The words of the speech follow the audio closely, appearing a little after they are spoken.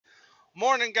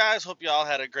Morning, guys. Hope you all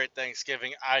had a great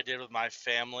Thanksgiving. I did with my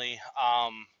family.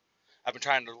 I've been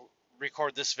trying to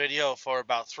record this video for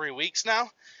about 3 weeks now.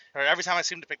 Every time I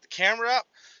seem to pick the camera up,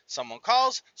 someone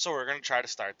calls, so we're going to try to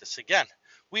start this again.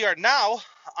 We are now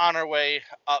on our way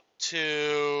up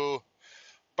to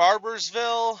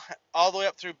Barbersville, all the way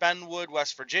up through Benwood,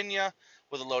 West Virginia,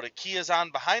 with a load of Kias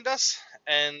on behind us.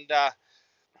 And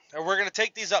we're going to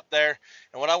take these up there.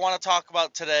 And what I want to talk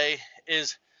about today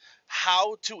is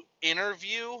how to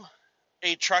interview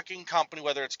a trucking company,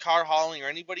 whether it's car hauling or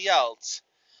anybody else,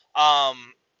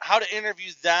 how to interview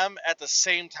them at the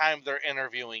same time they're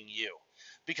interviewing you.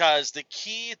 Because the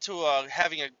key to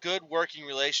having a good working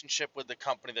relationship with the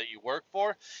company that you work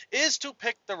for is to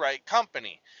pick the right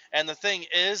company. And the thing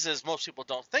is most people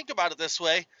don't think about it this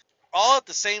way. All at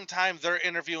the same time they're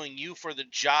interviewing you for the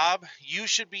job, you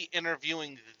should be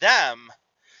interviewing them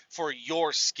for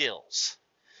your skills.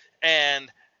 And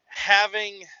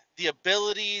having the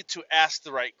ability to ask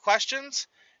the right questions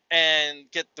and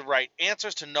get the right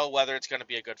answers to know whether it's going to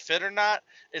be a good fit or not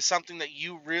is something that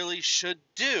you really should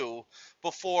do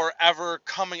before ever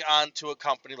coming on to a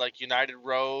company like United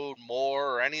Road,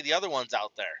 Moore, or any of the other ones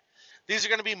out there. These are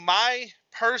going to be my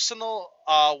personal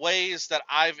ways that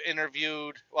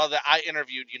that I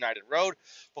interviewed United Road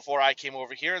before I came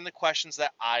over here, and the questions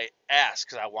that I asked,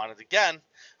 because I wanted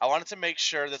to make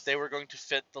sure that they were going to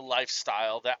fit the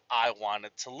lifestyle that I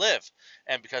wanted to live.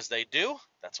 And because they do,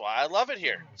 that's why I love it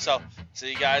here. So,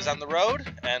 see you guys on the road,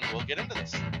 and we'll get into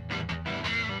this.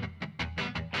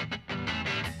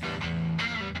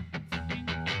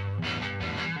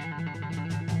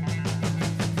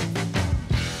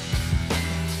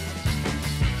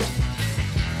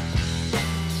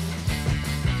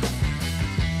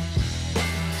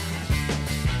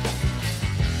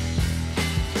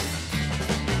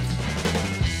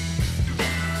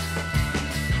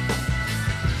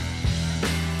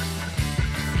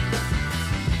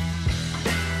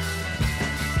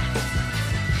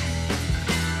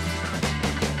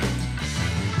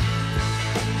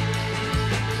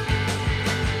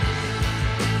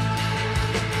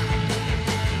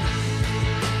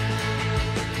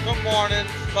 Good morning,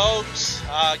 folks.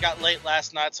 Got late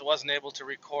last night, so wasn't able to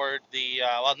record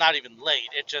well, not even late.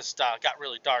 It just got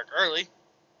really dark early,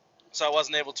 so I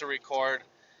wasn't able to record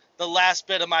the last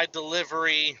bit of my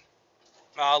delivery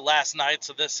last night.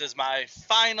 So this is my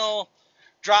final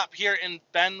drop here in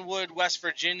Benwood, West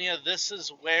Virginia. This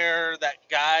is where that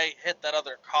guy hit that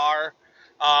other car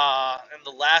in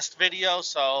the last video.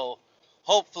 So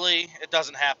hopefully it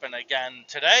doesn't happen again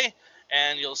today.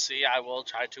 And you'll see I will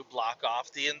try to block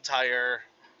off the entire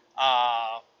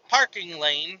parking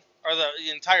lane, or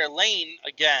the entire lane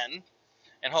again.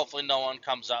 And hopefully no one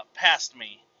comes up past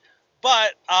me.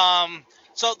 But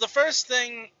so the first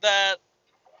thing that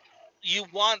you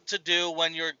want to do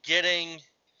when you're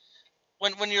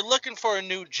when you're looking for a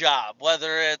new job,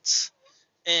 whether it's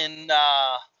in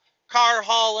car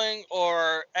hauling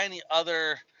or any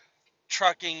other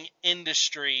trucking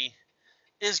industry,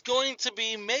 is going to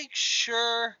be make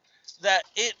sure that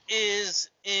it is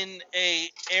in a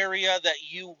area that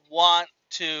you want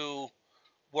to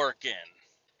work in.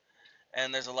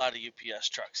 And there's a lot of UPS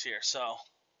trucks here, so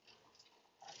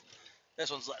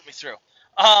this one's letting me through.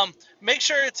 Make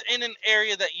sure it's in an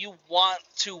area that you want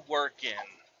to work in.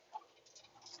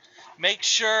 Make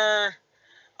sure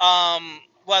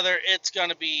whether it's going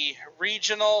to be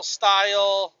regional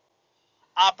style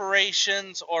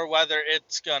operations or whether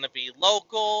it's going to be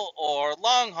local or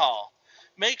long haul.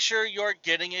 Make sure you're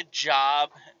getting a job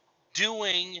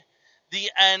doing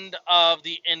the end of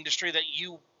the industry that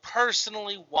you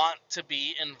personally want to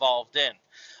be involved in.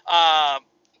 Uh,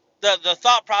 the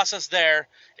thought process there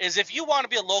is, if you want to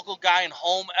be a local guy and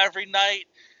home every night,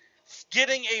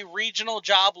 getting a regional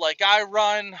job like I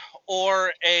run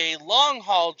or a long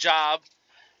haul job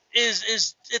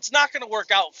is it's not going to work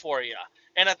out for you.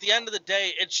 And at the end of the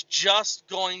day, it's just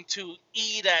going to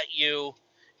eat at you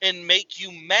and make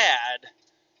you mad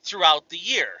throughout the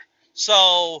year.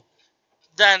 So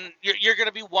then you're going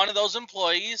to be one of those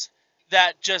employees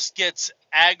that just gets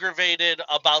aggravated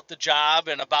about the job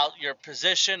and about your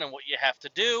position and what you have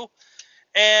to do,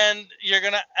 and you're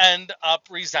going to end up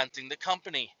resenting the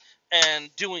company. And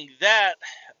doing that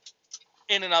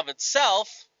in and of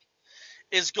itself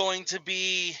is going to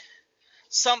be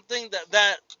something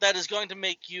that is going to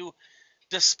make you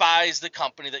despise the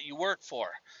company that you work for.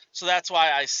 So that's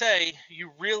why I say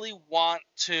you really want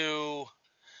to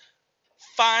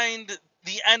find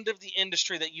the end of the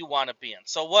industry that you want to be in.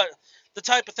 So what the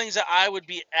type of things that I would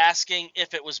be asking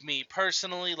if it was me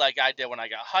personally, like I did when I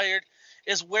got hired,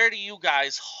 is where do you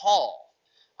guys haul?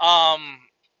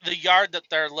 the yard that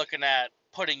they're looking at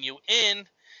putting you in,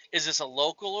 is this a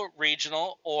local or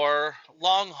regional or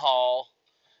long haul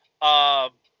uh,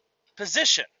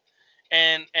 position?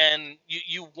 And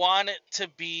you want it to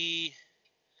be,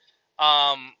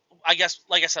 I guess,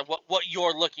 like I said, what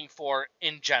you're looking for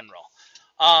in general.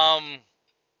 Um,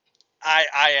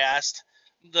 I asked,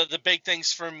 the big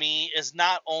things for me is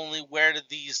not only where do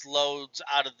these loads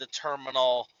out of the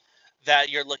terminal that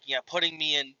you're looking at putting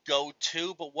me in go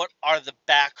to, but what are the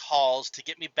back hauls to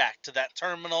get me back to that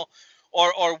terminal,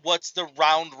 or what's the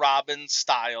round robin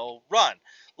style run?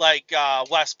 Like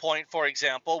West Point, for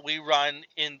example, we run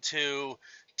into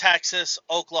Texas,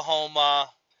 Oklahoma,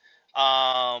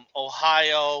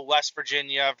 Ohio, West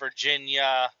Virginia,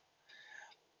 Virginia,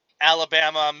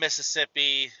 Alabama,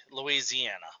 Mississippi,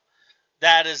 Louisiana.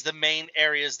 That is the main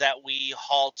areas that we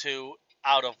haul to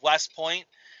out of West Point.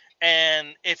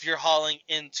 And if you're hauling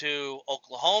into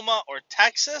Oklahoma or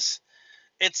Texas,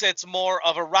 it's more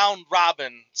of a round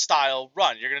robin style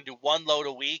run. You're going to do one load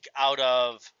a week out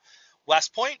of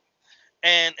West Point,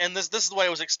 and this is the way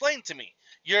it was explained to me.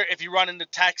 If you run into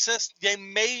Texas, they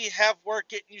may have work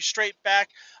getting you straight back.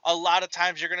 A lot of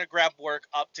times you're going to grab work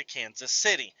up to Kansas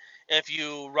City. If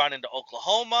you run into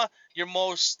Oklahoma, you're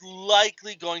most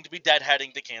likely going to be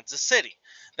deadheading to Kansas City.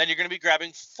 Then you're going to be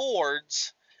grabbing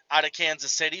Fords out of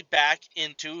Kansas City back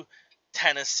into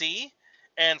Tennessee.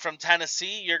 And from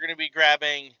Tennessee, you're going to be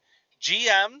grabbing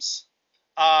GMs,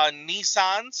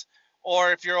 Nissans,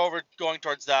 or if you're over going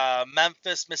towards the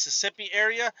Memphis, Mississippi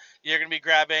area, you're going to be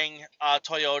grabbing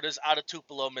Toyotas out of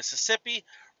Tupelo, Mississippi,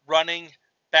 running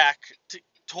back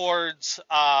towards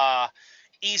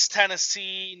East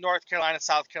Tennessee, North Carolina,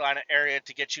 South Carolina area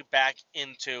to get you back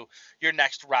into your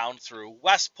next round through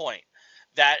West Point.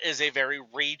 That is a very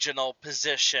regional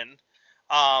position,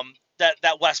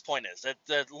 that West Point is.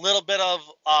 A little bit of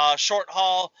short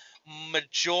haul.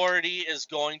 Majority is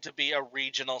going to be a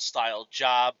regional style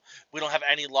job. We don't have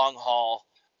any long haul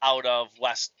out of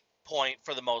West Point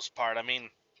for the most part. I mean,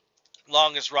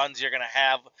 longest runs you're going to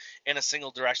have in a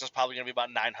single direction is probably going to be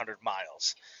about 900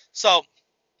 miles. So,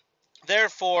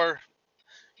 therefore,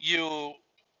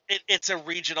 it's a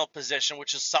regional position,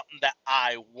 which is something that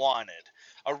I wanted.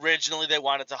 Originally, they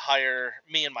wanted to hire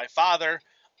me and my father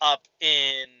up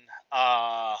in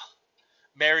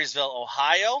Marysville,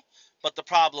 Ohio, but the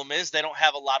problem is they don't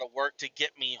have a lot of work to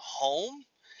get me home.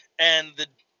 And the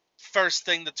first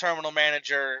thing the terminal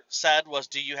manager said was,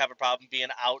 "Do you have a problem being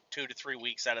out 2 to 3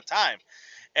 weeks at a time?"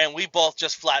 And we both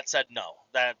just flat said no,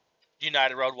 that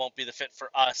United Road won't be the fit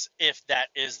for us if that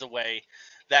is the way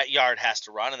that yard has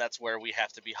to run, and that's where we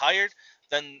have to be hired.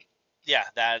 Then, yeah,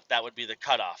 that would be the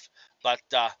cutoff. But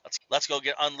let's go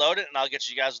get unloaded, and I'll get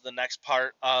you guys with the next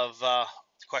part of the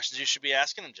questions you should be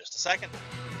asking in just a second.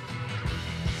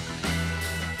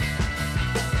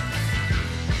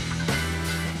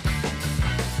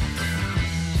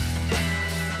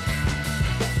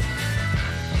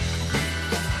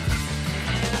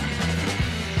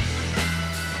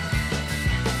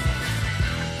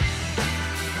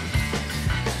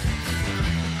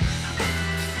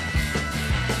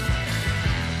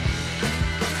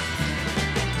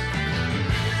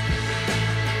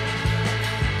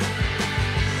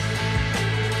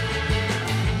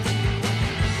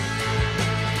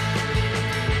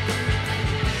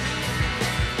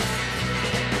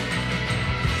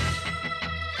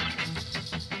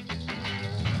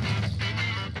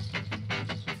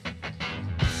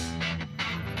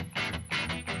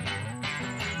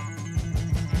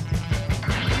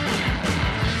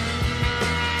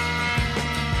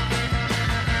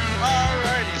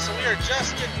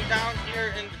 Just getting down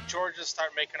here into Georgia,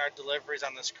 start making our deliveries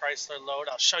on this Chrysler load.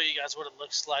 I'll show you guys what it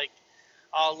looks like.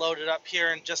 I'll load it up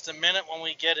here in just a minute when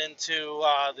we get into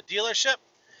the dealership.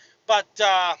 But,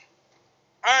 all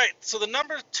right, so the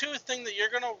number two thing that you're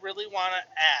going to really want to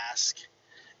ask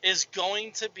is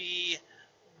going to be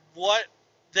what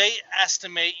they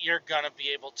estimate you're going to be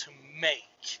able to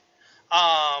make.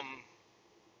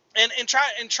 And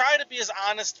try to be as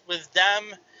honest with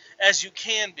them as you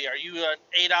can be. Are you an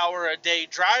 8-hour-a-day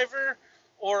driver,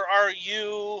 or are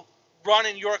you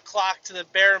running your clock to the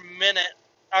bare minute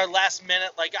or last minute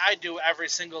like I do every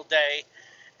single day,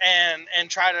 and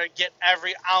try to get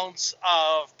every ounce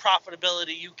of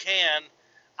profitability you can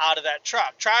out of that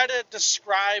truck? Try to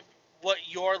describe what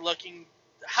you're looking,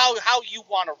 how you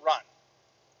want to run.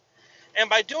 And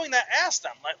by doing that, ask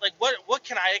them, like what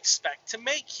can I expect to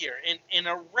make here in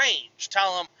a range?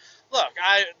 Tell them, look,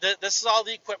 this is all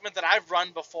the equipment that I've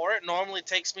run before. It normally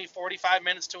takes me 45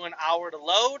 minutes to an hour to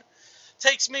load.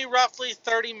 Takes me roughly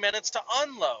 30 minutes to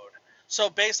unload. So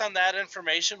based on that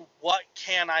information, what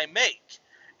can I make?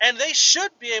 And they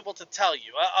should be able to tell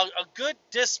you. A good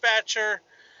dispatcher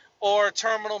or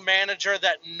terminal manager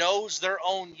that knows their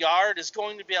own yard is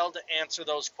going to be able to answer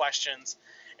those questions.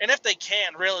 And if they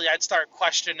can, really, I'd start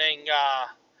questioning,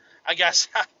 I guess,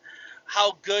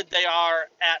 how good they are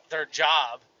at their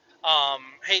job.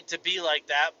 Hate to be like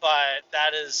that, but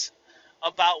that is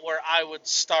about where I would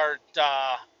start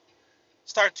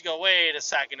to go, wait a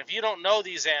second, if you don't know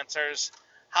these answers,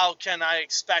 how can I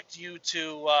expect you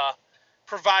to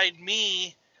provide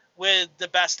me with the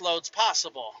best loads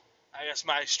possible? I guess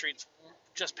my street's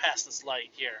just past this light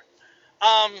here.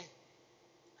 Um,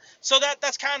 so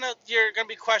that's kind of you're going to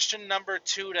be question number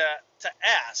 2 to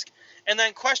ask. And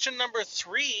then question number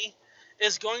 3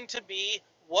 is going to be,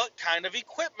 what kind of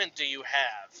equipment do you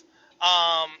have?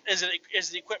 Is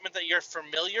the equipment that you're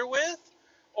familiar with?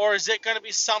 Or is it going to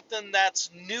be something that's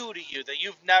new to you that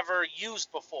you've never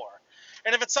used before?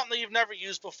 And if it's something that you've never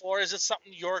used before, is it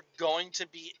something you're going to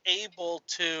be able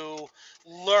to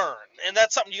learn? And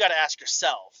that's something you got to ask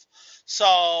yourself.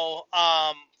 So,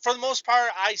 for the most part,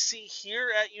 I see here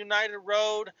at United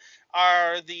Road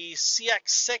are the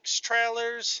CX6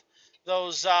 trailers.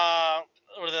 Those,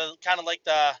 or the kind of like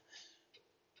the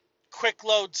quick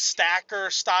load stacker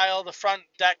style. The front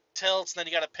deck tilts, and then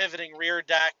you got a pivoting rear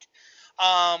deck.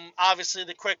 Obviously,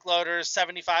 the quick loaders,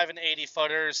 75 and 80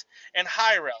 footers, and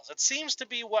high rails. It seems to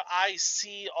be what I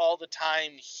see all the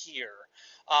time here.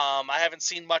 I haven't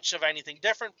seen much of anything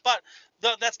different, but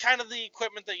that's kind of the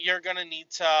equipment that you're going to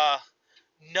need to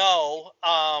know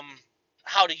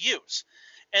how to use.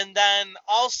 And then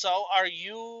also, are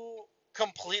you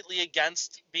completely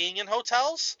against being in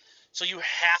hotels? So you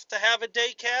have to have a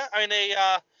day cab,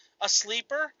 a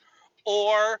sleeper,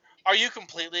 or are you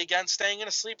completely against staying in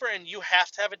a sleeper and you have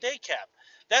to have a day cab?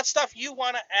 That's stuff you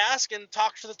want to ask and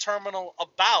talk to the terminal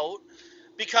about,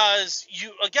 because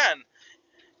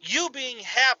you being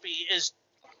happy is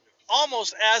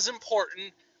almost as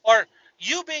important, or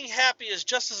you being happy is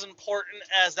just as important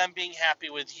as them being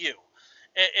happy with you.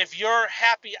 If you're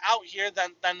happy out here,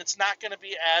 then it's not going to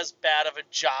be as bad of a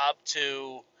job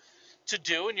to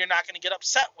do, and you're not going to get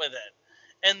upset with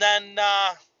it. And then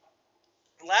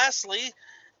lastly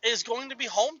is going to be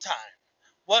home time.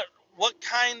 What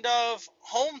kind of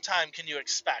home time can you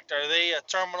expect? Are they a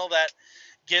terminal that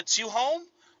gets you home,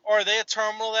 or are they a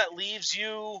terminal that leaves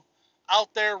you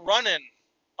out there running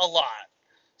a lot?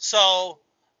 So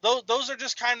those are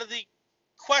just kind of the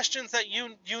questions that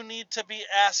you need to be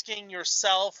asking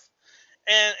yourself,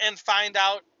 and find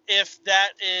out if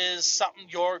that is something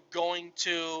you're going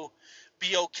to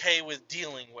be okay with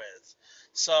dealing with.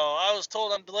 So I was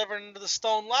told I'm delivering into the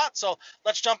stone lot, so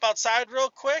let's jump outside real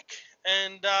quick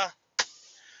and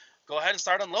go ahead and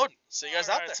start unloading. See you guys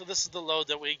out there. So this is the load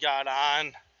that we got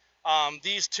on.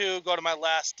 These two go to my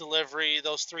last delivery.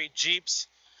 Those 3 Jeeps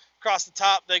across the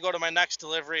top, they go to my next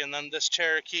delivery, and then this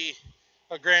Cherokee,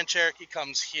 a Grand Cherokee,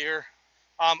 comes here.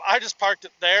 I just parked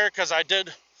it there because I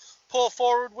did pull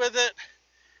forward with it,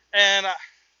 and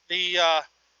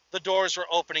the doors were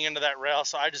opening into that rail,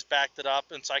 so I just backed it up,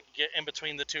 and so I could get in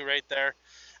between the two right there.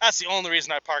 That's the only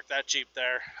reason I parked that Jeep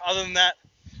there. Other than that,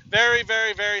 very,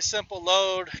 very, very simple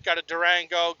load. Got a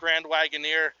Durango, Grand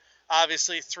Wagoneer,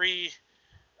 obviously 3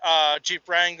 Jeep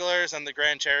Wranglers, and the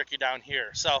Grand Cherokee down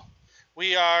here. So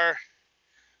we are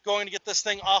going to get this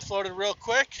thing offloaded real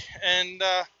quick and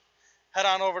head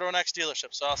on over to our next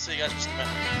dealership. So I'll see you guys in just a minute.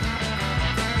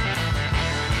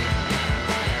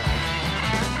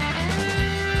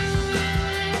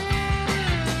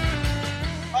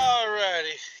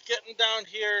 Getting down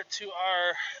here to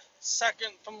our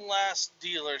second from last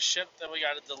dealership that we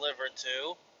got to deliver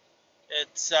to.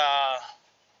 It's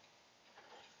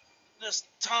this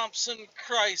Thompson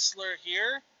Chrysler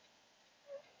here,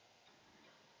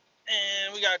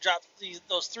 and we got to drop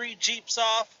those 3 Jeeps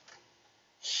off.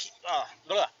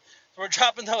 So we're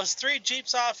dropping those 3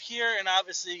 Jeeps off here, and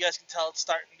obviously you guys can tell it's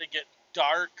starting to get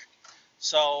dark,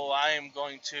 so I am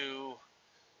going to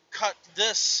cut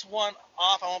this one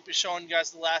off. I won't be showing you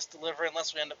guys the last delivery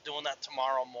unless we end up doing that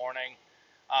tomorrow morning,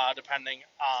 depending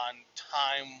on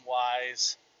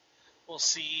time-wise. We'll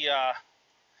see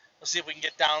if we can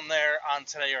get down there on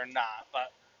today or not,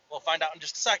 but we'll find out in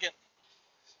just a second.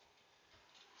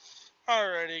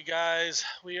 Alrighty, guys,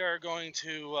 we are going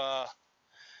to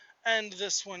end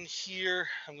this one here.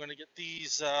 I'm going to get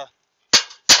these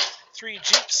 3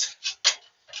 Jeeps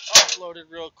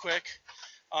offloaded real quick.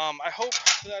 I hope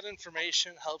that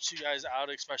information helps you guys out,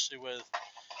 especially with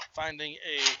finding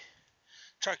a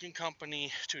trucking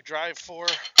company to drive for.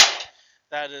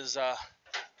 That is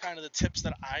kind of the tips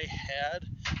that I had.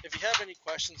 If you you have any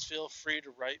questions, feel free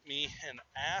to write me and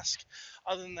ask.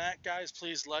 Other than that, guys,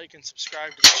 please like and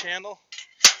subscribe to the channel.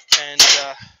 And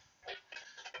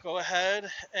go ahead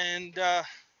and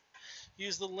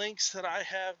use the links that I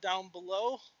have down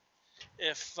below.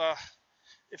 If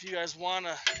you guys want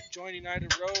to join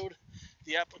United Road,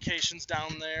 the application's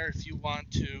down there. If you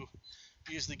want to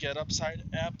use the Get Upside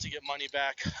app to get money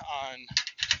back on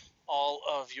all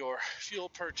of your fuel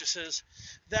purchases,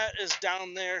 that is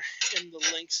down there in the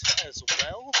links as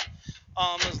well,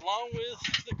 as long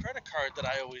with the credit card that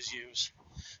I always use.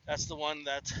 That's the one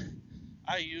that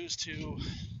I use to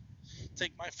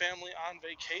take my family on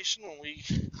vacation when we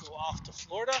go off to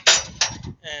Florida,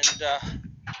 and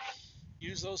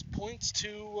use those points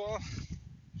to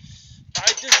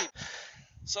buy Disney.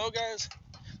 So guys,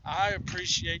 I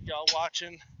appreciate y'all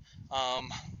watching,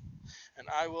 and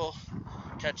I will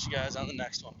catch you guys on the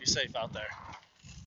next one. Be safe out there.